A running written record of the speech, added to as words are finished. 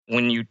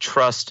When you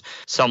trust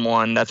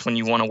someone, that's when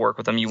you want to work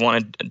with them. You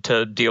want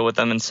to deal with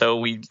them. And so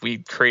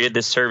we created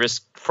this service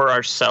for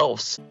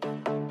ourselves.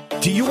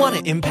 Do you want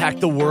to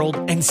impact the world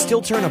and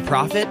still turn a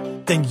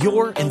profit? Then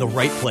you're in the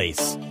right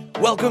place.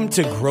 Welcome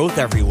to Growth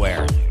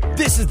Everywhere.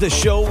 This is the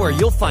show where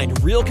you'll find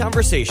real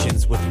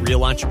conversations with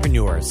real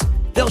entrepreneurs.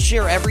 They'll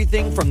share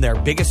everything from their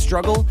biggest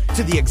struggle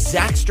to the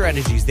exact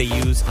strategies they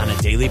use on a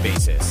daily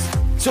basis.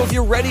 So if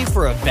you're ready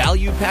for a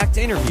value-packed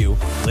interview,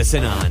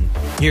 listen on.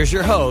 Here's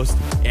your host,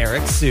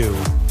 Eric Siu.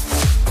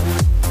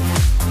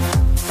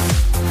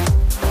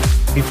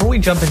 Before we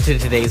jump into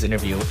today's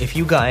interview, if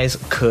you guys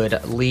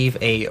could leave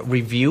a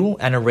review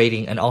and a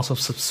rating and also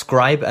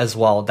subscribe as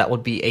well, that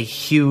would be a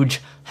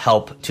huge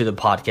help to the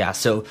podcast.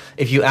 So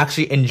if you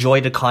actually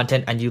enjoy the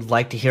content and you'd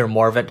like to hear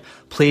more of it,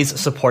 please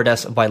support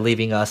us by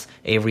leaving us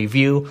a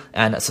review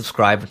and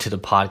subscribe to the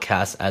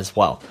podcast as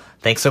well.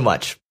 Thanks so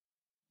much.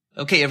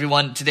 Okay,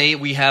 everyone. Today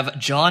we have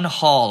John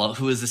Hall,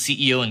 who is the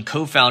CEO and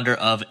co-founder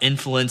of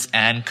Influence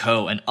 &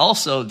 Co. and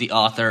also the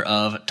author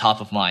of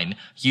Top of Mind,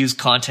 Use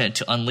Content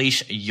to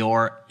Unleash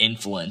Your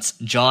Influence.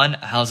 John,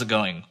 how's it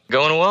going?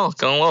 Going well.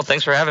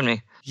 Thanks for having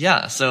me.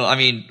 Yeah. So,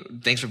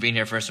 thanks for being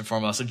here first and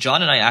foremost. So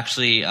John and I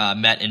actually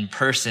met in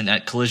person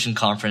at Collision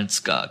Conference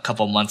a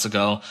couple months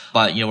ago,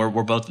 but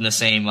we're both in the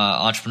same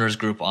entrepreneurs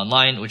group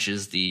online, which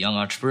is the Young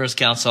Entrepreneurs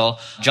Council.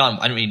 John,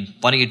 why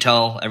don't you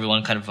tell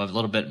everyone kind of a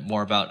little bit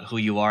more about who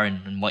you are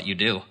and what you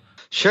do?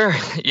 Sure.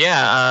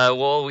 Yeah.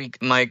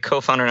 My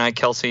co-founder and I,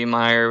 Kelsey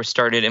Meyer,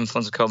 started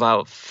Influence & Co.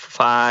 about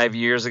 5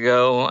 years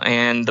ago.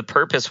 And the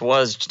purpose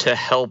was to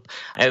help.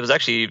 It was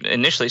actually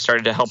initially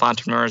started to help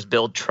entrepreneurs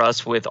build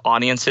trust with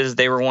audiences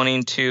they were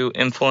wanting to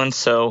influence.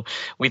 So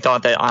we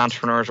thought that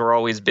entrepreneurs were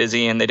always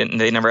busy and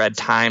they never had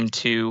time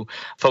to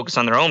focus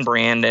on their own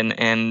brand.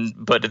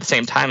 But at the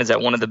same time, is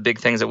that one of the big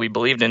things that we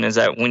believed in is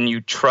that when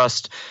you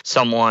trust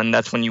someone,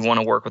 that's when you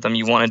want to work with them.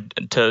 You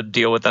want to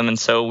deal with them. And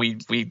so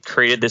we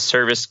created this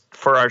service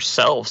for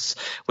ourselves,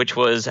 which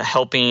was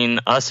helping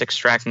us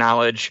extract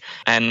knowledge,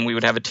 and we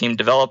would have a team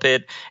develop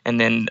it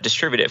and then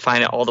distribute it,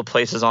 find it all the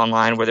places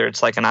online, whether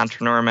it's like an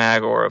Entrepreneur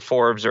Mag or a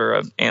Forbes or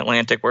a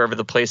Atlantic, wherever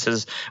the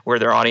places where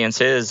their audience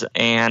is.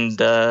 And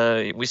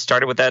we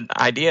started with that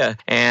idea,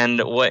 and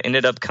what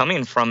ended up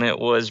coming from it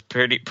was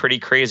pretty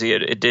crazy.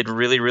 It did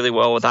really, really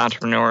well with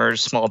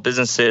entrepreneurs, small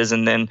businesses,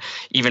 and then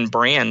even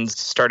brands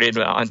started.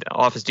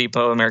 Office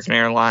Depot, American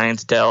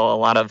Airlines, Dell, a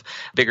lot of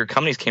bigger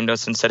companies came to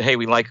us and said, hey,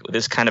 we like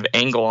this kind of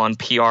angle on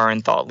PR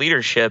and thought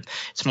leadership.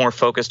 It's more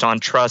focused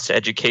on trust,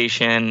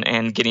 education,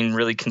 and getting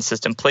really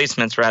consistent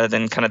placements rather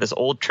than kind of this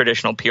old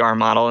traditional PR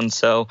model. And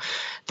so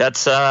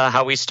that's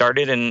how we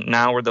started. And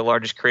now we're the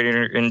largest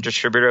creator and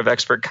distributor of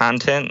expert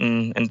content,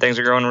 and things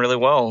are growing really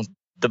well.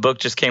 The book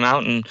just came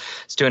out and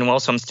it's doing well,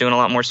 so I'm doing a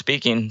lot more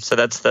speaking. So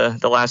that's the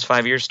last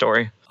 5 year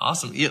story.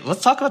 Awesome. Yeah,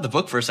 let's talk about the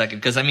book for a second,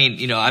 because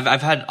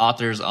I've had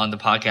authors on the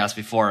podcast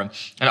before,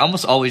 and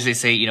almost always they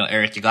say,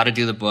 Eric, you got to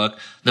do the book.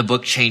 The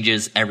book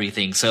changes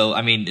everything. So,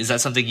 is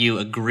that something you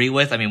agree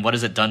with? What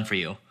has it done for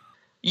you?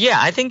 Yeah,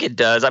 I think it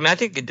does. I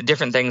think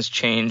different things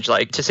change.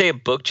 Like, to say a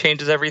book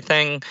changes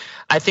everything,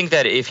 I think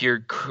that if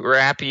you're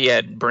crappy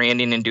at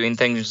branding and doing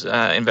things,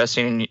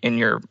 investing in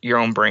your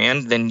own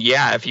brand, then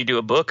yeah, if you do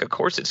a book, of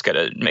course it's going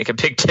to make a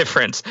big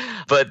difference.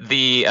 But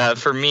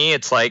for me,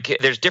 it's like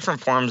there's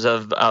different forms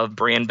of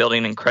brand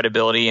building and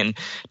credibility and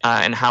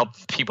how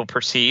people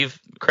perceive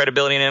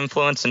credibility and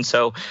influence. And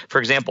so, for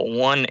example,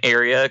 one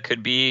area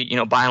could be,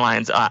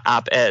 bylines,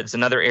 op-eds.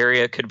 Another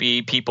area could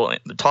be people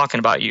talking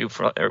about you,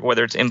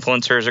 whether it's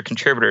influencers or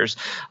contributors.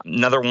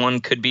 Another one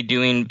could be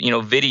doing,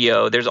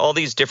 video. There's all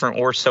these different,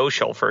 or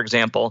social, for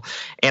example.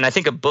 And I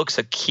think a book's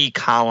a key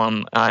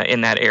column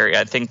in that area.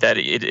 I think that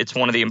it's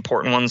one of the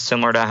important ones,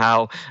 similar to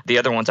how the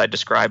other ones I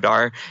described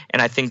are.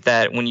 And I think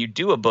that when you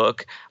do a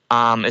book,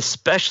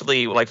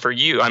 especially like for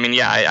you,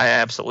 I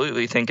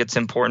absolutely think it's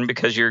important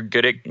because you're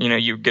good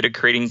at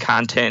creating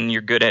content, and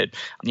you're good at,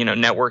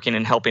 networking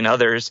and helping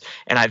others.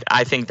 And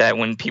I think that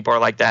when people are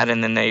like that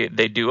and then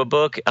they do a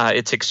book,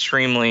 it's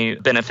extremely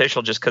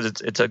beneficial just because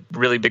it's a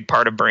really big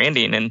part of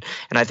branding. And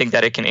I think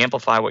that it can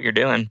amplify what you're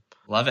doing.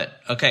 Love it.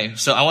 Okay.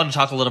 So I want to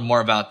talk a little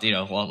more about,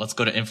 let's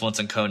go to Influence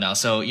 & Co. now.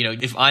 So,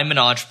 if I'm an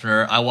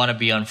entrepreneur, I want to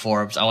be on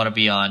Forbes, I want to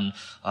be on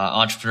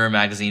Entrepreneur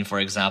Magazine, for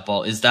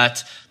example. Is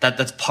that's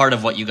part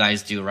of what you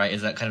guys do, right?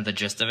 Is that kind of the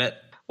gist of it?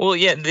 Well,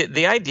 yeah,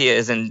 the idea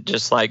isn't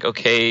just like,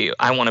 okay,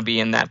 I want to be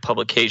in that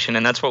publication.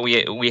 And that's what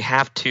we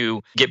have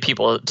to get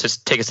people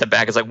to take a step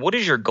back. It's like, what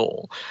is your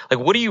goal?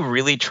 Like, what are you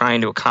really trying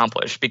to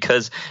accomplish?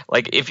 Because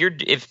like,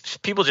 if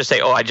people just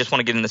say, oh, I just want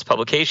to get in this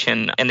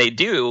publication, and they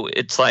do,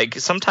 it's like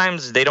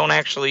sometimes they don't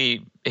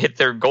actually hit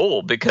their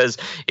goal because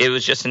it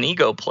was just an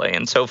ego play.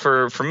 And so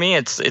for me,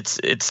 it's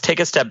take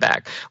a step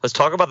back. Let's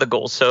talk about the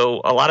goal.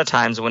 So a lot of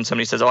times when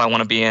somebody says, oh, I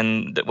want to be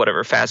in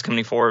whatever Fast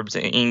Company, Forbes,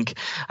 Inc.,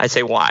 I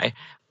say, why?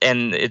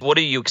 what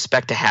do you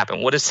expect to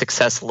happen? What does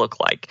success look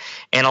like?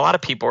 And a lot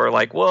of people are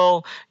like,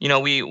 well,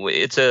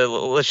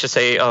 let's just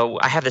say,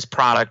 I have this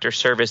product or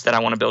service that I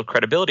want to build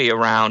credibility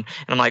around.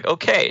 And I'm like,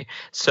 okay,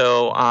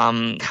 so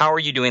how are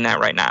you doing that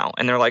right now?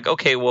 And they're like,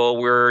 okay, well,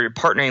 we're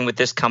partnering with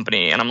this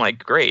company. And I'm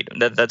like, great.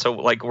 We're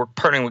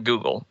partnering with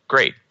Google.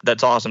 Great.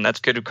 That's awesome.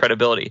 That's good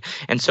credibility.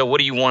 And so what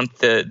do you want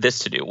this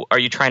to do? Are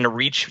you trying to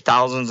reach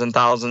thousands and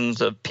thousands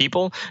of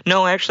people?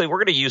 No, actually, we're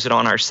going to use it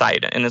on our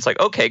site. And it's like,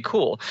 okay,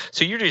 cool.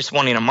 So you're just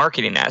wanting a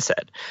marketing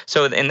asset.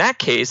 So in that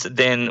case,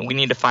 then we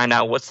need to find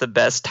out what's the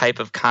best type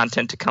of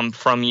content to come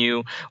from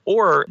you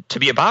or to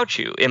be about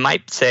you. It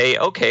might say,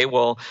 okay,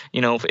 well,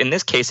 in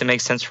this case, it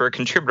makes sense for a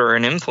contributor or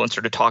an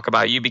influencer to talk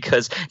about you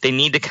because they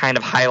need to kind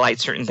of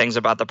highlight certain things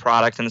about the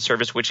product and the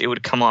service, which it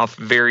would come off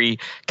very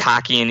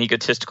cocky and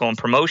egotistical and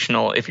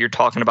promotional if you're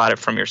talking about it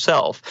from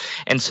yourself.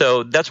 And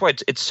so that's why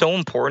it's so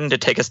important to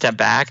take a step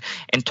back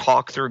and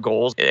talk through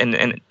goals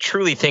and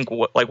truly think,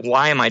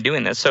 why am I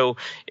doing this? So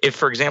if,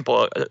 for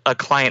example, a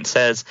client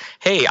says,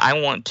 hey, I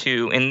want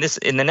to, in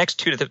the next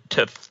 2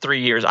 to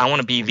 3 years, I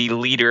want to be the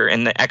leader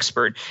and the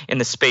expert in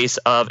the space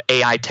of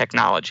AI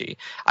technology,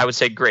 I would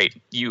say, great.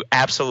 You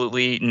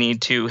absolutely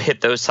need to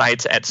hit those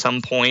sites at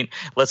some point.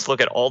 Let's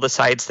look at all the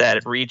sites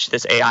that reach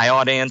this AI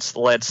audience.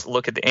 Let's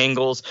look at the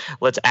angles.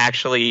 Let's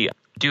actually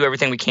do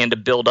everything we can to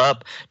build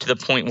up to the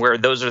point where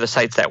those are the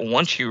sites that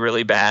want you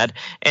really bad.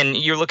 And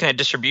you're looking at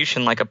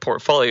distribution like a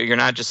portfolio. You're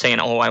not just saying,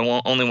 oh, I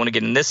only want to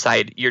get in this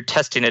site. You're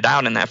testing it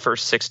out in that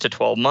first 6 to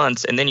 12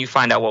 months, and then you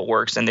find out what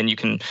works, and then you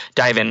can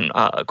dive in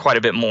quite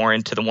a bit more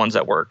into the ones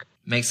that work.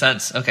 Makes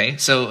sense. Okay.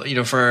 So,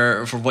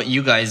 for what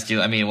you guys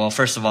do,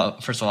 first of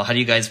all, how do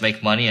you guys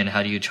make money and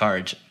how do you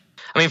charge?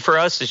 For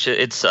us,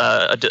 it's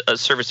a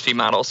service fee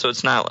model, so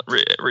it's not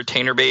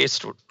retainer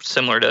based,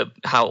 similar to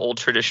how old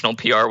traditional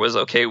PR was.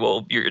 Okay,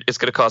 well, it's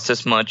going to cost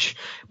this much.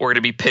 We're going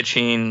to be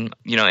pitching,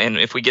 and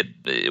if we get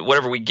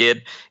whatever we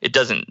get,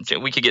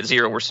 we could get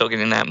zero. We're still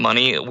getting that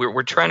money.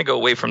 We're trying to go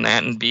away from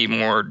that and be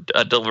more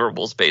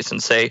deliverables based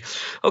and say,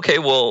 okay,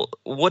 well,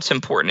 what's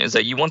important is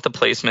that you want the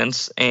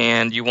placements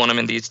and you want them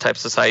in these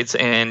types of sites,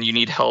 and you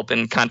need help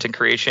in content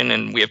creation,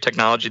 and we have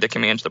technology that can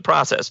manage the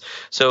process.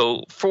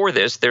 So for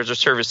this, there's a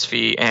service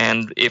fee.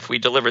 And if we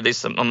deliver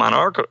this amount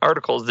of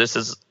articles, this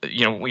is,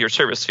 your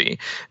service fee.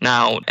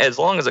 Now, as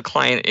long as a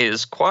client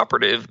is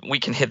cooperative,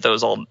 we can hit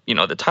those all,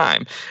 the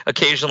time.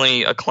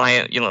 Occasionally, a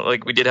client,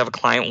 like we did have a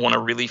client want to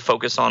really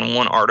focus on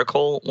one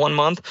article 1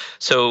 month.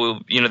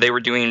 So, they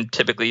were doing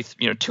typically,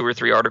 2 or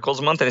 3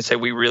 articles a month. And they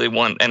said, we really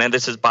want, and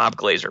this is Bob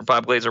Glazer.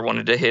 Bob Glazer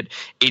wanted to hit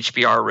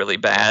HBR really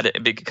bad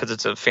because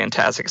it's a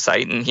fantastic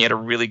site and he had a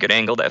really good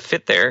angle that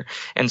fit there.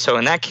 And so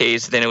in that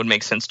case, then it would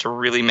make sense to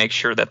really make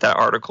sure that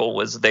article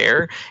was there.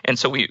 And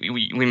so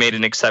we made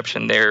an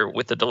exception there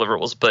with the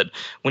deliverables. But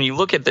when you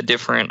look at the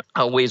different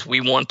ways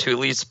we want to at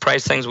least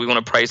price things, we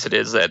want to price it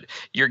is that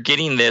you're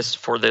getting this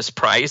for this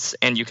price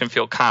and you can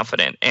feel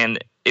confident.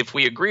 And if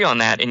we agree on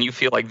that and you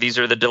feel like these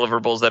are the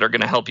deliverables that are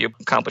going to help you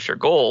accomplish your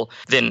goal,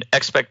 then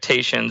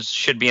expectations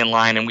should be in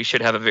line and we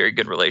should have a very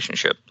good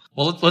relationship.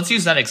 Well, let's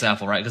use that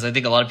example, right? Because I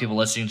think a lot of people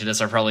listening to this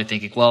are probably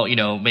thinking, well,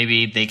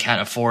 maybe they can't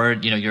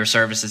afford, your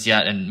services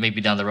yet, and maybe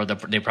down the road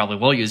they probably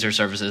will use your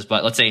services.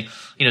 But let's say,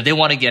 they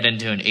want to get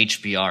into an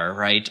HBR,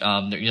 right?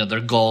 Their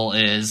goal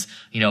is,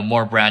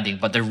 more branding,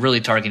 but they're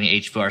really targeting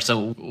HBR.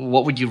 So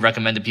what would you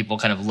recommend to people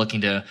kind of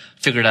looking to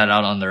figure that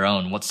out on their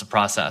own? What's the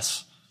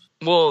process?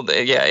 Well,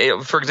 yeah.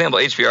 For example,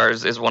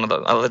 HBR is one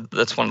of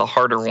that's one of the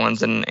harder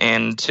ones,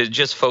 and to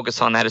just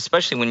focus on that,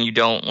 especially when you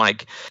don't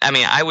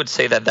I would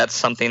say that that's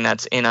something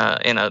that's in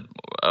a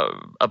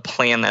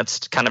plan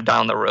that's kind of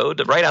down the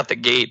road. Right out the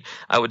gate,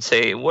 I would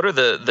say, what are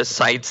the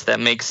sites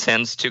that make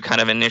sense to kind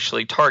of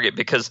initially target?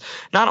 Because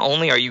not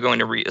only are you going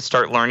to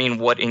start learning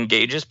what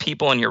engages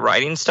people in your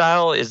writing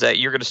style, is that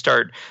you're going to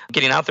start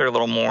getting out there a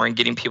little more and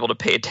getting people to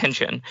pay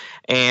attention,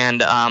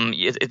 and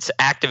it's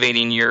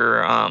activating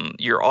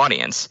your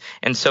audience.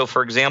 And so,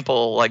 for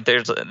example,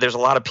 there's a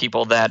lot of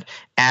people that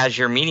as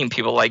you're meeting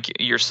people like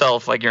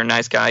yourself, like you're a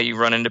nice guy, you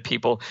run into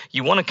people,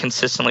 you want to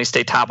consistently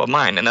stay top of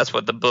mind. And that's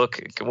what the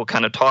book will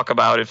kind of talk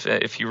about.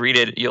 If you read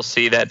it, you'll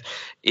see that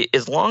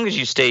as long as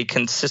you stay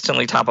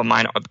consistently top of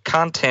mind,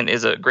 content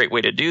is a great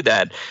way to do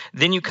that.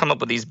 Then you come up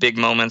with these big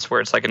moments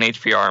where it's like an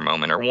HBR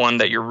moment or one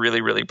that you're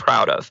really, really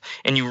proud of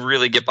and you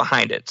really get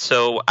behind it.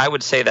 So I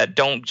would say that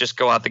don't just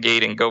go out the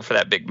gate and go for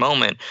that big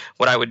moment.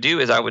 What I would do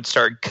is I would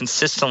start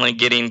consistently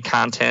getting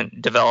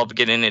content developed,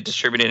 getting it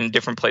distributed in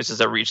different places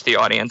that reach the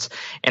audience.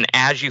 And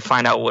as you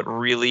find out what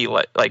really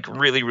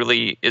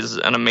really is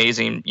an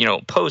amazing,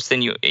 post,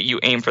 then you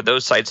aim for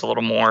those sites a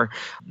little more.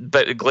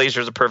 But Glazer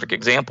is a perfect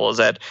example, is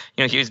that,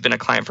 he's been a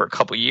client for a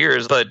couple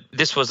years, but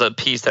this was a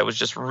piece that was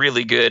just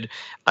really good.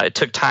 It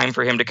took time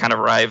for him to kind of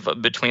arrive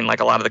between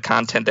a lot of the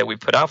content that we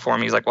put out for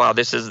him. He's like, wow,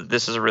 this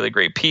is a really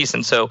great piece.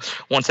 And so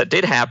once that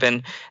did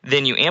happen,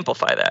 then you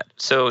amplify that.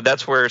 So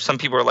that's where some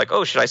people are like,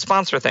 oh, should I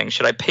sponsor things?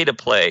 Should I pay to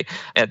play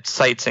at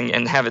sites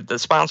and have the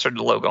sponsored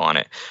logo on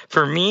it?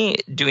 For me,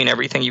 doing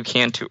everything you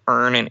can to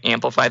earn and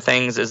amplify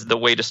things is the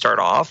way to start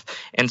off.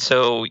 And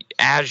so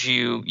as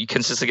you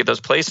consistently get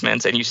those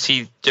placements and you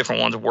see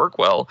different ones work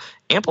well,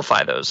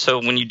 amplify those. So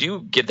when you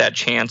do get that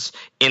chance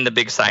in the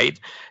big site,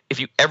 if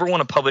you ever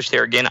want to publish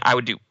there again, I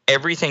would do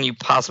everything you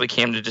possibly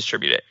can to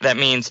distribute it. That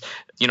means,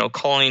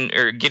 calling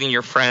or getting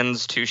your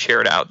friends to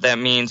share it out. That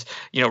means,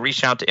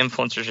 reaching out to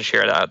influencers to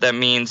share it out. That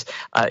means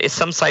if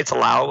some sites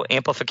allow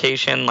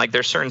amplification, like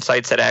there's certain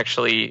sites that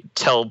actually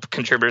tell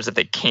contributors that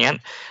they can't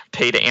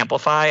pay to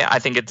amplify. I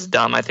think it's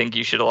dumb. I think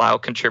you should allow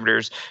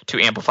contributors to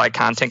amplify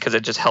content because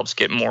it just helps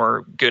get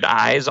more good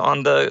eyes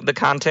on the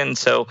content.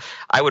 So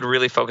I would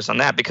really focus on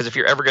that, because if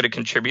you're ever going to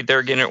contribute there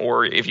again,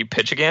 or if you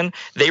pitch again,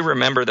 they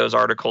remember those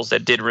articles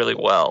that did really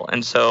well.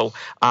 And so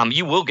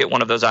you will get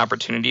one of those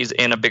opportunities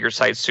in a bigger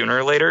site sooner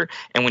or later.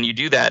 And when you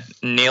do that,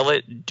 nail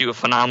it, do a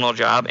phenomenal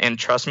job. And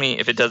trust me,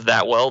 if it does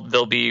that well,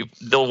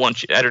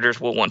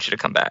 editors will want you to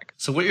come back.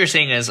 So what you're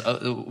saying is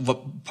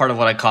part of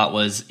what I caught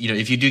was,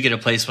 if you do get a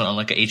placement on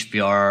like a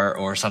HBR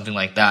or something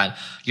like that,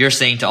 you're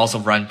saying to also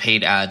run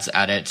paid ads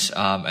at it,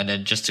 and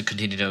then just to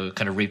continue to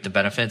kind of reap the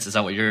benefits. Is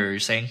that what you're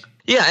saying?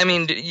 Yeah, I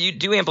mean, you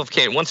do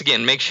amplify. Once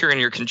again, make sure in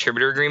your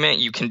contributor agreement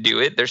you can do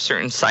it. There's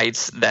certain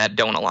sites that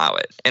don't allow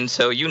it. And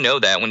so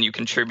that when you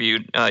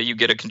contribute, you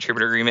get a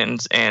contributor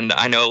agreement. And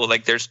I know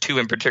like there's two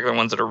in particular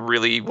ones that are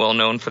really well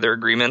known for their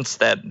agreements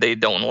that they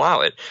don't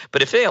allow it.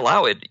 But if they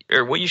allow it,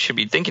 or what you should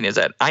be thinking is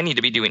that I need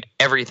to be doing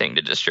everything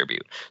to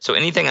distribute. So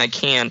anything I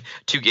can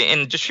to get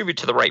and distribute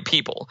to the right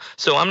people.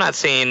 So I'm not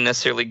saying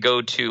necessarily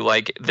go to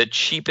like the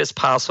cheapest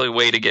possible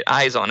way to get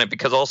eyes on it,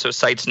 because also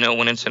sites know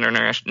when it's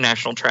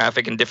international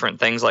traffic and different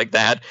things like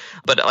that.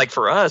 But like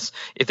for us,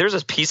 if there's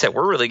a piece that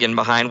we're really getting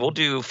behind, we'll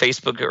do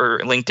Facebook or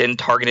LinkedIn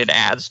targeted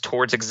ads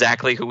towards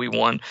exactly who we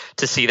want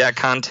to see that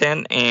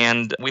content.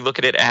 And we look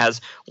at it as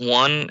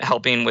one,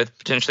 helping with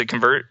potentially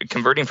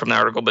converting from the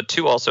article, but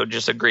two, also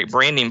just a great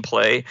branding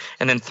play.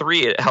 And then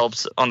three, it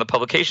helps on the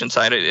publication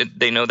side.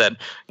 They know that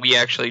we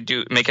actually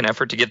do make an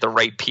effort to get the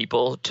right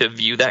people to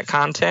view that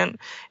content.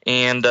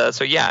 And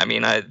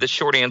the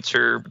short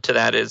answer to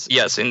that is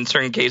yes. In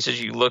certain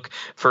cases, you look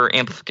for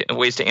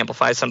ways to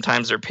amplify.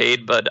 Sometimes they're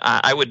paid, but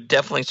I would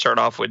definitely start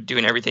off with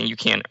doing everything you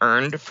can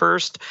earned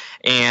first.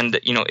 And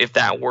if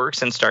that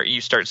works and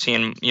you start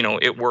seeing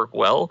it work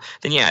well,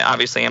 then yeah,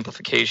 obviously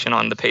amplification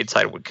on the paid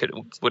side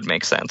would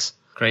make sense.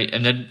 Great.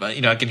 And then,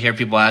 I can hear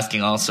people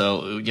asking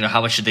also,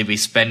 how much should they be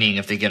spending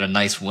if they get a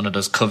nice one of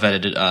those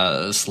coveted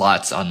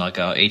slots on like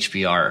a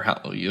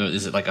HBR?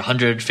 Is it like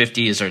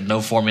 150? Is there no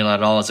formula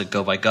at all? Does it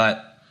go by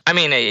gut? I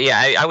mean,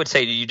 yeah, I would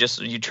say you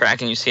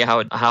track and you see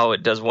how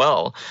it does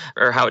well,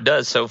 or how it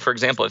does. So, for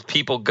example, if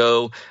people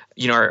go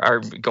are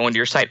going to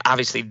your site,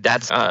 obviously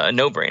that's a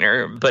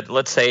no-brainer. But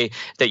let's say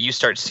that you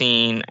start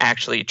seeing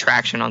actually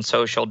traction on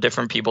social,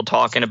 different people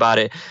talking about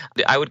it.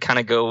 I would kind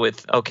of go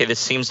with, okay, this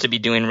seems to be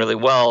doing really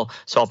well,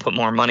 so I'll put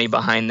more money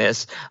behind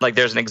this. Like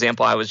there's an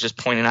example I was just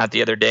pointing out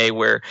the other day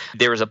where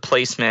there was a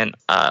placement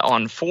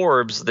on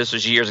Forbes. This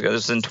was years ago.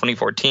 This was in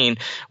 2014,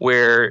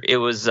 where it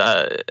was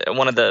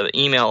one of the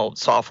email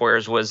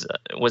softwares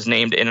was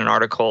named in an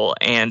article,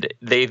 and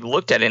they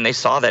looked at it and they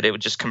saw that it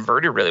just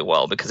converted really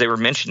well because they were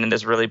mentioned in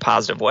this really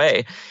positive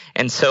way.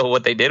 And so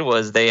what they did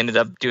was they ended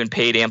up doing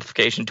paid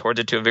amplification towards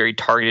it to a very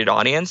targeted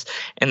audience.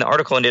 And the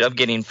article ended up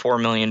getting 4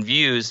 million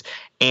views.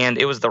 And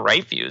it was the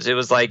right views. It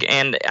was like,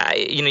 and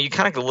you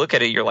kind of look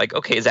at it, you're like,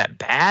 okay, is that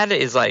bad?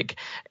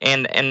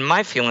 And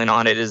my feeling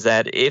on it is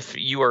that if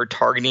you are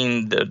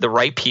targeting the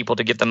right people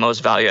to get the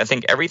most value, I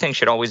think everything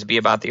should always be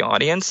about the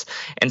audience.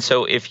 And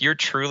so if you're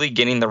truly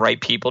getting the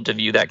right people to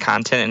view that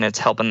content and it's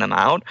helping them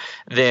out,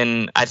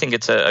 then I think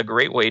it's a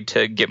great way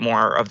to get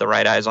more of the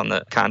right eyes on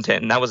the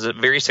content. And that was a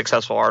very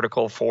successful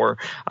article for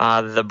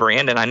the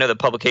brand. And I know the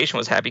publication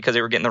was happy because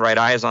they were getting the right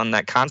eyes on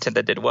that content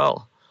that did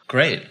well.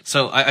 Great.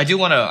 So I do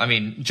want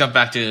to, jump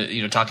back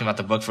to, talking about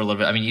the book for a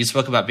little bit. You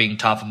spoke about being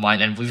top of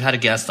mind, and we've had a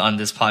guest on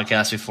this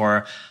podcast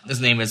before.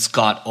 His name is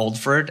Scott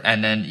Oldford.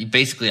 And then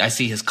basically I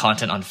see his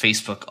content on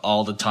Facebook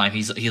all the time.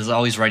 He's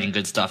always writing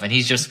good stuff, and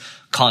he's just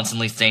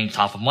constantly staying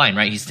top of mind,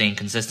 right? He's staying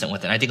consistent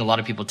with it. I think a lot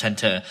of people tend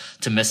to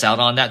miss out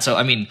on that. So,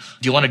 do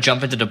you want to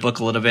jump into the book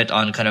a little bit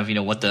on kind of,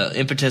 what the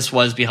impetus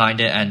was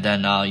behind it, and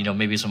then,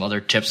 maybe some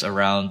other tips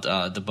around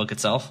the book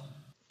itself?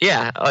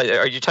 Yeah,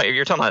 you're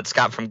talking about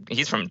Scott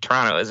he's from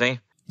Toronto, isn't he?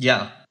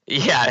 Yeah.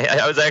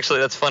 Yeah, I was actually,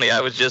 that's funny.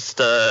 I was just,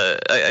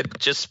 I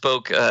just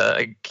spoke,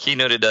 I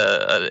keynoted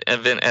an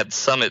event at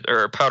Summit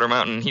or Powder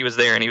Mountain. He was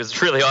there and he was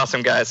a really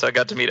awesome guy. So I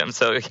got to meet him.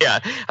 So yeah,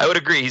 I would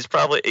agree. He's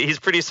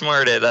pretty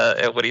smart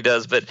at what he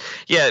does. But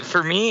yeah,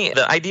 for me,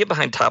 the idea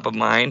behind top of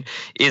mind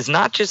is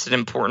not just an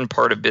important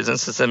part of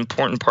business. It's an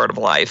important part of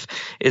life,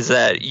 is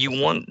that you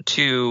want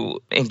to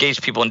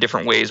engage people in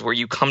different ways where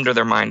you come to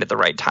their mind at the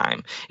right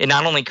time. It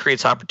not only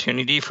creates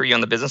opportunity for you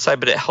on the business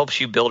side, but it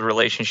helps you build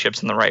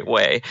relationships in the right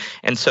way.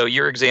 And so so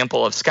your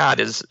example of Scott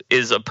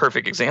is a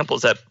perfect example,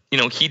 is that,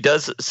 he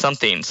does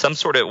something, some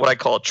sort of what I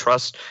call a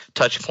trust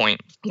touch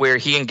point, where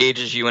he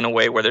engages you in a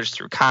way, whether it's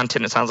through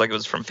content. It sounds like it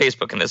was from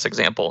Facebook in this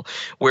example,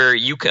 where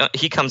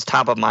he comes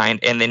top of mind,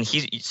 and then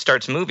he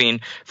starts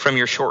moving from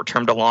your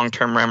short-term to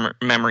long-term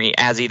memory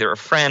as either a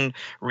friend,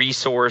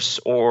 resource,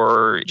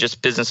 or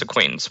just business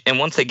acquaintance. And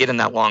once they get in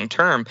that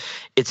long-term,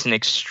 it's an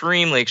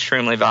extremely,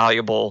 extremely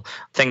valuable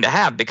thing to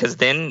have, because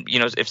then,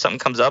 if something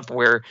comes up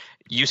where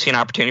you see an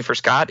opportunity for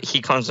Scott,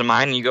 he comes to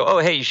mind, and you go, oh,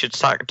 hey, you should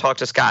talk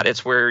to Scott.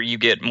 It's where you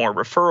get more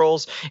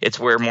referrals. It's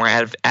where more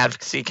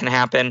advocacy can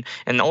happen,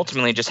 and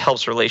ultimately just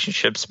helps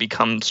relationships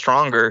become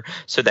stronger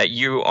so that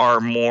you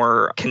are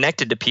more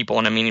connected to people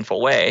in a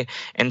meaningful way.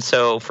 And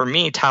so for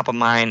me, top of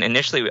mind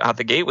initially out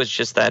the gate was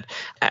just that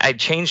I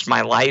changed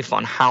my life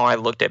on how I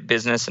looked at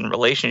business and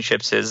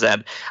relationships, is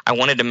that I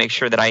wanted to make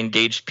sure that I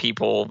engaged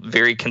people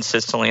very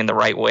consistently in the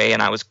right way,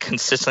 and I was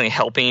consistently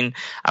helping.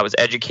 I was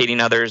educating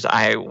others.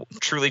 I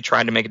truly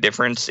tried to make a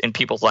difference in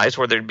people's lives,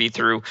 whether it be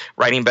through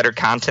writing better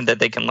content that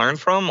they can learn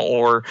from,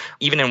 or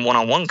even in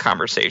one-on-one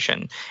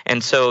conversation.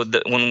 And so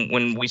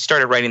when we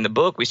started writing the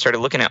book, we started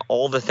looking at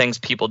all the things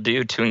people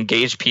do to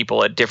engage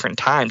people at different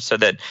times so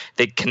that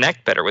they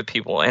connect better with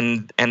people,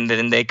 and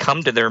then they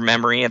come to their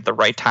memory at the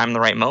right time,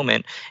 the right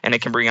moment, and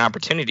it can bring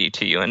opportunity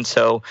to you. And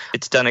so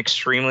it's done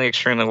extremely,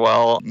 extremely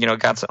well.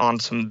 Got on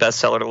some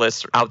bestseller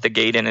lists out the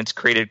gate, and it's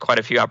created quite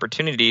a few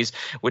opportunities,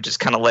 which has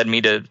kind of led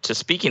me to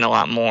speaking a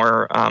lot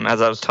more.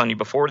 As I was telling you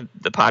before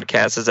the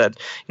podcast, is that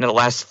the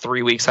last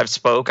 3 weeks I'm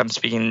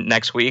speaking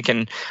next week,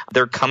 and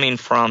they're coming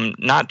from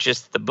not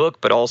just the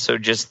book, but also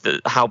just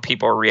how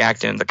people are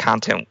reacting to the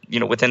content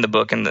within the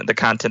book, and the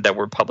content that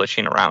we're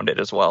publishing around it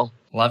as well.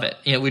 Love it.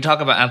 We talk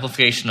about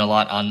amplification a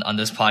lot on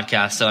this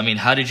podcast. So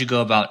how did you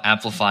go about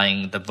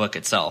amplifying the book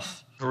itself?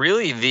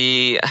 Really,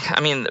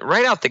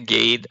 right out the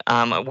gate,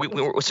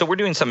 we're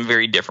doing something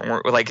very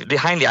different. We're like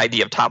behind the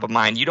idea of top of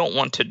mind. You don't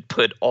want to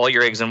put all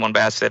your eggs in one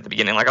basket at the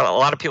beginning. Like a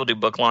lot of people do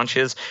book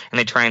launches, and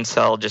they try and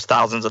sell just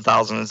thousands of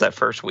thousands that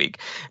first week.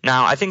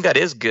 Now, I think that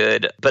is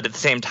good, but at the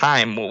same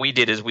time, what we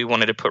did is we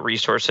wanted to put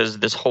resources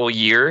this whole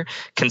year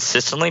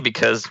consistently,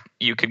 because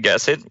you could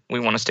guess it, we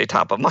want to stay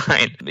top of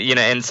mind.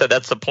 And so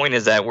that's the point,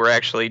 is that we're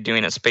actually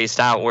doing it spaced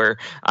out, where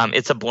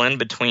it's a blend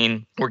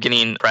between, we're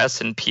getting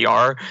press and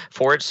PR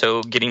for it,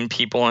 so getting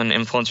people and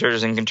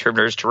influencers and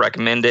contributors to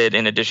recommend it,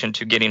 in addition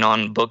to getting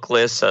on book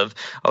lists of,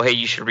 oh, hey,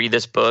 you should read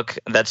this book.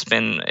 That's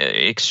been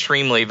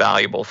extremely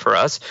valuable for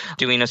us.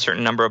 Doing a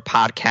certain number of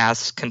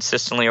podcasts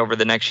consistently over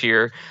the next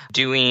year.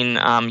 Doing,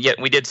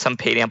 we did some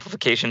paid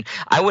amplification.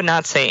 I would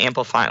not say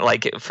amplify,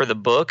 like for the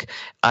book,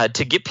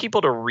 to get people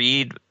to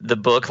read the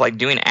book, like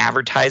doing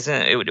advertising,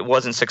 it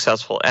wasn't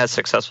as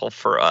successful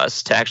for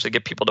us to actually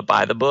get people to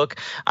buy the book.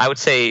 I would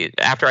say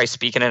after I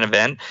speak at an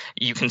event,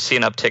 you can see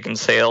an uptick in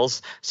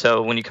sales.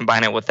 So when you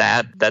combine it with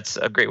that, that's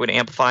a great way to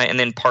amplify. And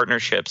then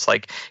partnerships,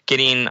 like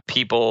getting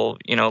people,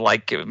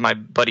 like my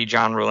buddy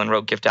John Ruhlin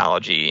wrote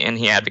Giftology, and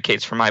he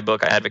advocates for my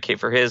book. I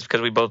advocate for his,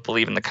 because we both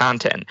believe in the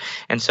content.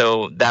 And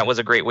so that was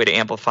a great way to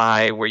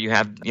amplify, where you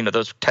have,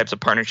 those types of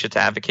partnerships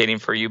advocating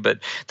for you. But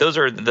those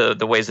are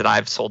the ways that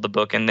I've sold the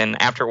book. And then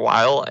after a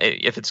while,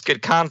 if it's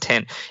good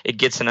content, it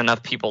gets in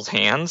enough people's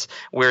hands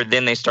where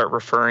then they start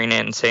referring it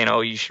and saying,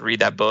 oh, you should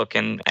read that book.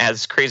 And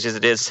as crazy as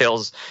it is,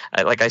 sales,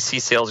 I see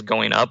sales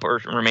going up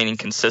or remaining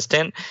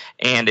consistent.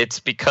 And it's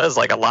because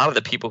a lot of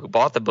the people who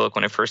bought the book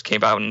when it first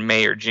came out in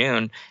May or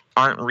June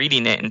aren't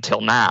reading it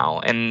until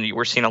now. And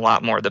we're seeing a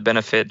lot more of the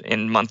benefit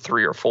in month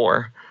 3 or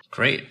 4.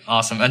 Great.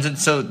 Awesome. And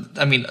so,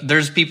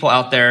 there's people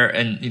out there,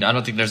 and I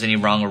don't think there's any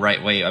wrong or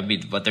right way.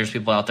 But there's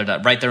people out there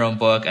that write their own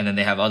book, and then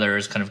they have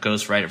others kind of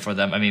ghostwrite it for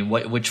them.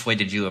 Which way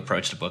did you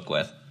approach the book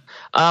with?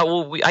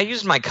 I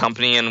used my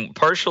company, and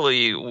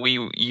partially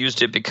we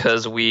used it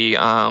because we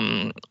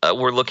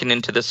were looking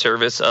into the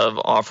service of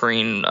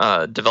offering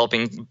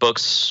developing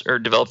books or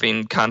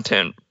developing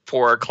content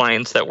for our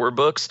clients that were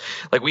books.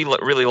 Like we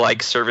really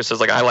like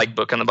services. Like I like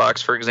Book in the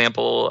Box, for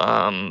example,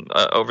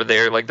 over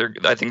there. Like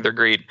I think they're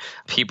great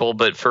people.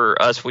 But for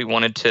us, we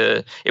wanted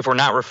to, if we're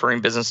not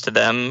referring business to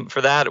them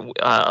for that,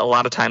 a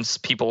lot of times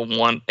people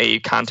want a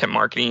content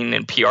marketing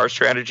and PR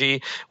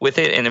strategy with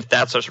it. And if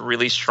that's a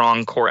really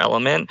strong core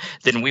element,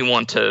 then we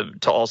want to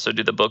also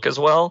do the book as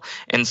well.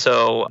 And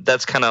so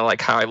that's kind of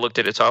like how I looked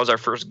at it. So I was our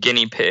first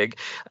guinea pig.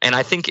 And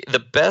I think the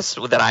best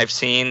that I've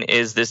seen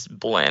is this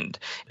blend,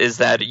 is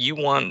that you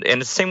want, and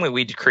the same way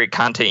we create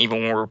content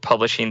even when we're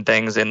publishing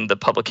things in the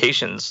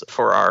publications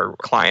for our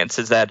clients,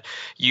 is that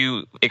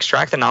you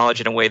extract the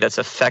knowledge in a way that's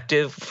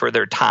effective for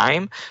their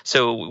time.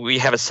 So we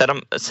have a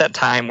set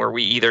time where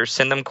we either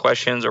send them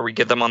questions or we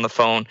get them on the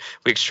phone.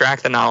 We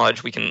extract the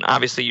knowledge. We can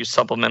obviously use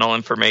supplemental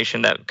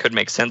information that could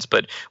make sense,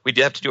 but we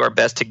do have to do our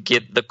best to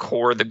get the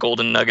core, the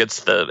golden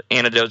nuggets, the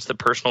anecdotes, the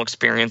personal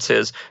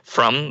experiences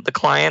from the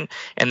client.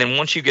 And then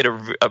once you get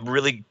a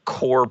really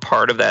core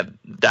part of that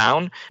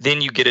down,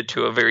 then you get it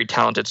to a very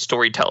talented talented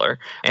storyteller.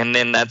 And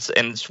then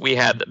we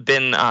had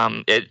been,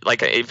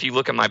 if you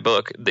look at my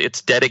book,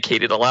 it's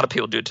dedicated. A lot of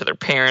people do it to their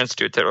parents,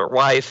 do it to their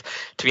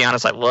wife. To be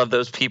honest, I love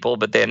those people,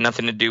 but they had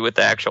nothing to do with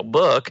the actual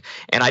book.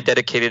 And I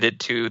dedicated it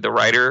to the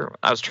writer.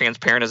 I was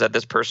transparent as that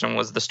this person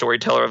was the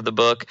storyteller of the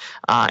book.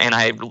 And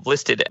I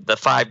listed the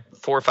 4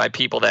 or 5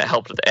 people that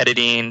helped with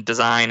editing,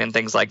 design, and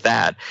things like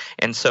that.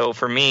 And so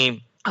for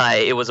me,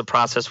 it was a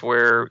process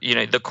where,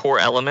 the core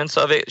elements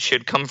of it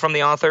should come from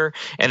the author,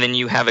 and then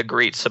you have a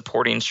great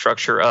supporting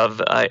structure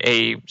of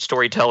a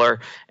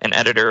storyteller, an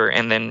editor,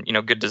 and then,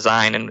 good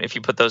design. And if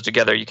you put those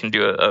together, you can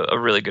do a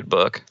really good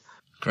book.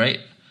 Great.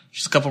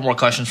 Just a couple more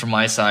questions from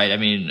my side.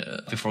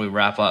 Before we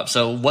wrap up.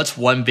 So what's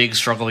one big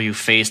struggle you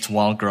faced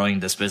while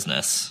growing this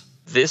business?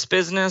 This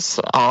business?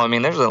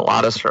 There's a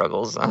lot of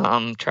struggles.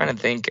 I'm trying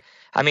to think.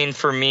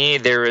 For me,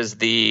 there is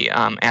the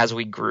as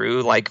we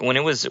grew, like when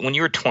you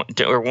were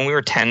 20, or when we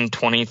were 10,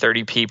 20,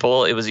 30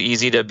 people, it was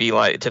easy to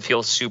to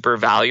feel super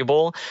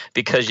valuable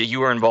because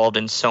you were involved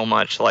in so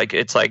much. Like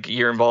it's like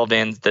you're involved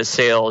in the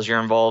sales,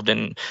 you're involved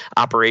in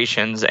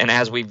operations, and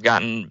as we've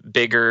gotten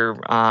bigger,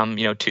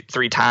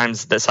 2-3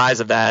 times the size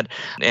of that,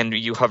 and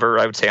you hover,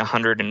 I would say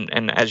 100,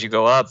 and as you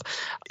go up,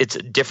 it's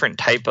a different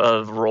type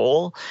of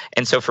role.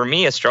 And so for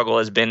me, a struggle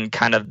has been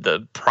kind of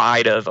the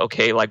pride of,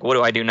 okay, like what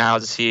do I do now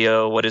as a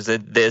CEO? What is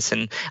it? This.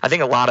 And I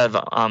think a lot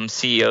of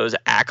CEOs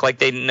act like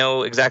they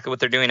know exactly what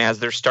they're doing as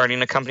they're starting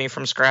a company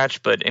from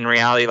scratch. But in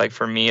reality, like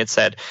for me, it's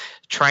that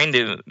trying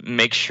to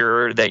make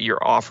sure that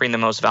you're offering the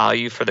most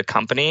value for the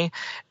company.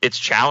 It's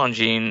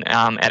challenging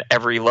at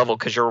every level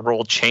because your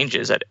role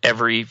changes at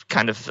every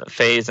kind of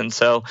phase. And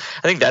so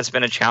I think that's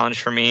been a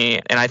challenge for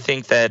me. And I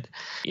think that,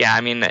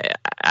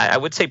 I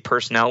would say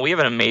personnel, we have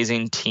an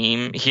amazing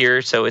team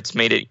here, so it's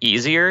made it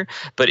easier.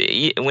 But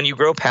when you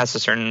grow past a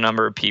certain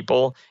number of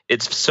people,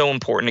 it's so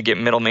important to get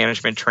middle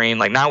management trained.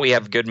 Like now we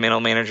have good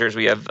middle managers.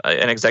 We have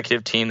an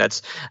executive team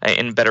that's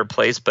in a better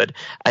place. But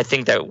I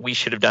think that we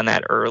should have done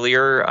that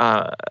earlier.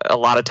 A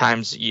lot of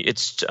times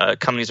it's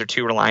companies are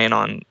too reliant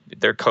on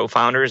their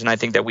co-founders. And I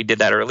think that we did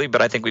that early,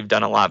 but I think we've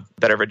done a lot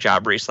better of a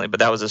job recently.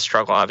 But that was a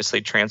struggle,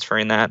 obviously,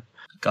 transferring that.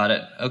 Got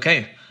it.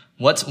 Okay.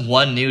 What's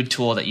one new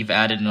tool that you've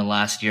added in the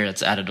last year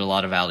that's added a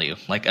lot of value,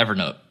 like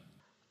Evernote?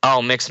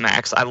 Oh,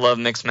 Mixmax. I love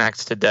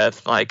Mixmax to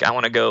death. Like I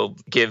want to go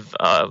give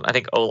I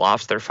think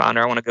Olaf's their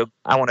founder. I want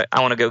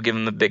to go give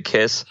him a big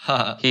kiss.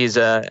 He's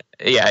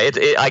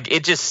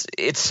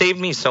it saved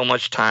me so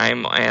much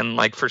time, and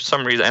like for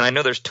some reason, and I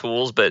know there's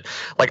tools, but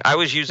like I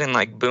was using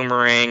like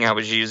Boomerang, I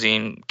was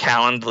using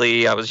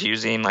Calendly, I was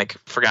using like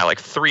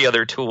 3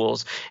 other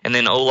tools, and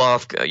then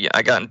Olaf,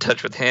 I got in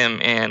touch with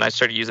him and I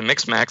started using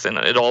Mixmax, and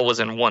it all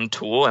was in one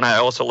tool. And I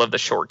also love the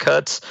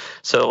shortcuts,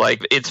 so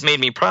like it's made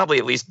me probably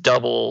at least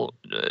double,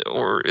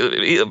 or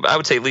I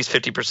would say at least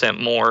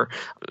 50% more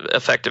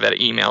effective at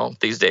email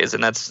these days,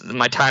 and that's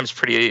my time's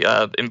pretty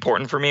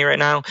important for me right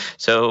now,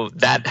 so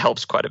that helps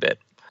quite a bit.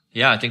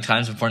 Yeah, I think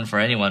time's important for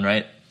anyone,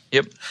 right?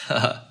 Yep.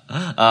 But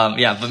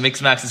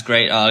Mixmax is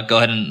great. Go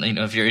ahead and,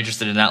 if you're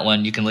interested in that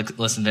one, you can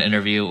listen to the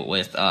interview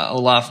with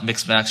Olaf.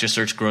 Mixmax, just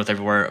search Growth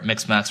Everywhere,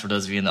 Mixmax for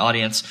those of you in the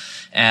audience.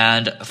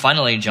 And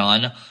finally,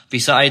 John,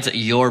 besides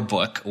your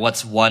book,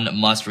 what's one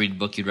must-read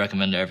book you'd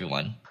recommend to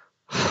everyone?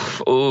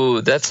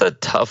 Ooh, that's a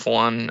tough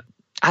one.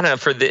 I don't know,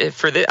 for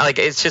the like,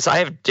 it's just I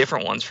have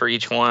different ones for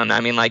each one.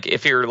 Like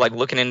if you're like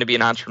looking into be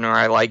an entrepreneur,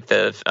 I like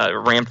the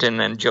John Rampton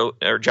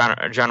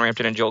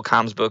and Joel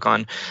Combs book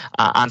on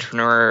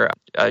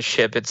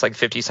entrepreneurship. It's like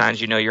 50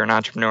 signs you know you're an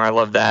entrepreneur. I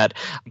love that.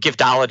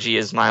 Giftology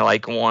is my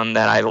like one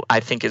that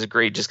I think is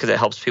great just because it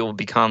helps people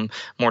become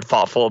more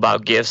thoughtful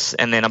about gifts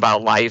and then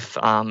about life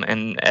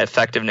and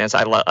effectiveness.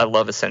 I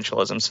love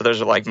Essentialism. So those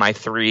are like my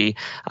 3.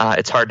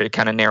 It's hard to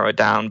kind of narrow it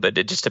down, but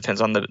it just depends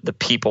on the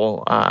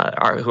people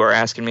who are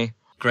asking me.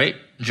 Great.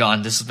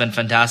 John, this has been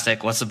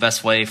fantastic. What's the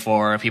best way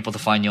for people to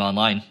find you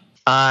online?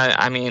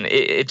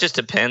 It just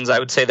depends. I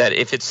would say that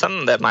if it's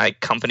something that my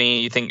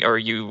company you think, or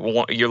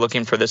you're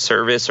looking for the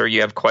service, or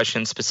you have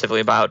questions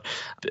specifically about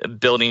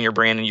building your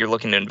brand and you're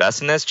looking to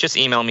invest in this, just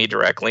email me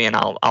directly and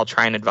I'll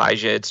try and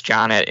advise you. It's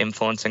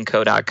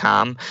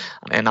john@influenceandco.com,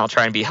 and I'll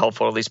try and be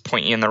helpful, at least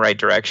point you in the right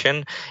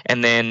direction.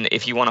 And then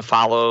if you want to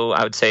follow,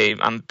 I would say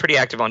I'm pretty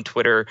active on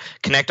Twitter.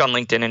 Connect on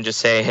LinkedIn and just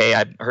say, hey,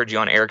 I heard you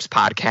on Eric's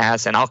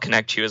podcast, and I'll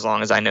connect you as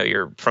long as I know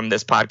you're from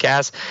this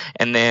podcast.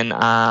 And then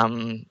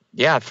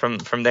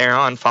from there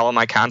on, follow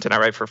my content. I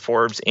write for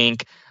Forbes,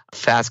 Inc.,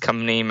 Fast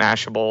Company,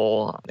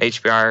 Mashable,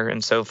 HBR,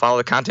 and so follow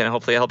the content, and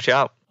hopefully it helps you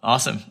out.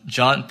 Awesome.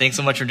 John, thanks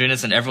so much for doing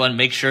this, and everyone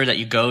make sure that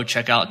you go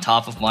check out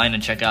Top of Mind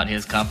and check out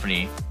his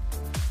company.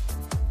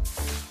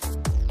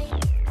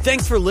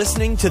 Thanks for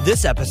listening to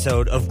this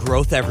episode of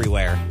Growth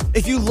Everywhere.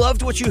 If you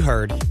loved what you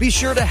heard, be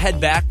sure to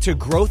head back to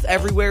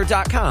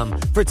growtheverywhere.com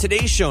for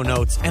today's show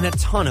notes and a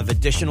ton of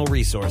additional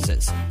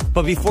resources.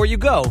 But before you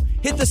go,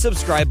 hit the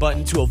subscribe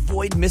button to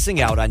avoid missing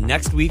out on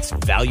next week's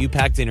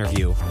value-packed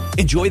interview.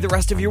 Enjoy the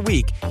rest of your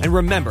week, and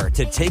remember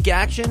to take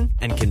action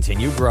and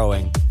continue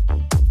growing.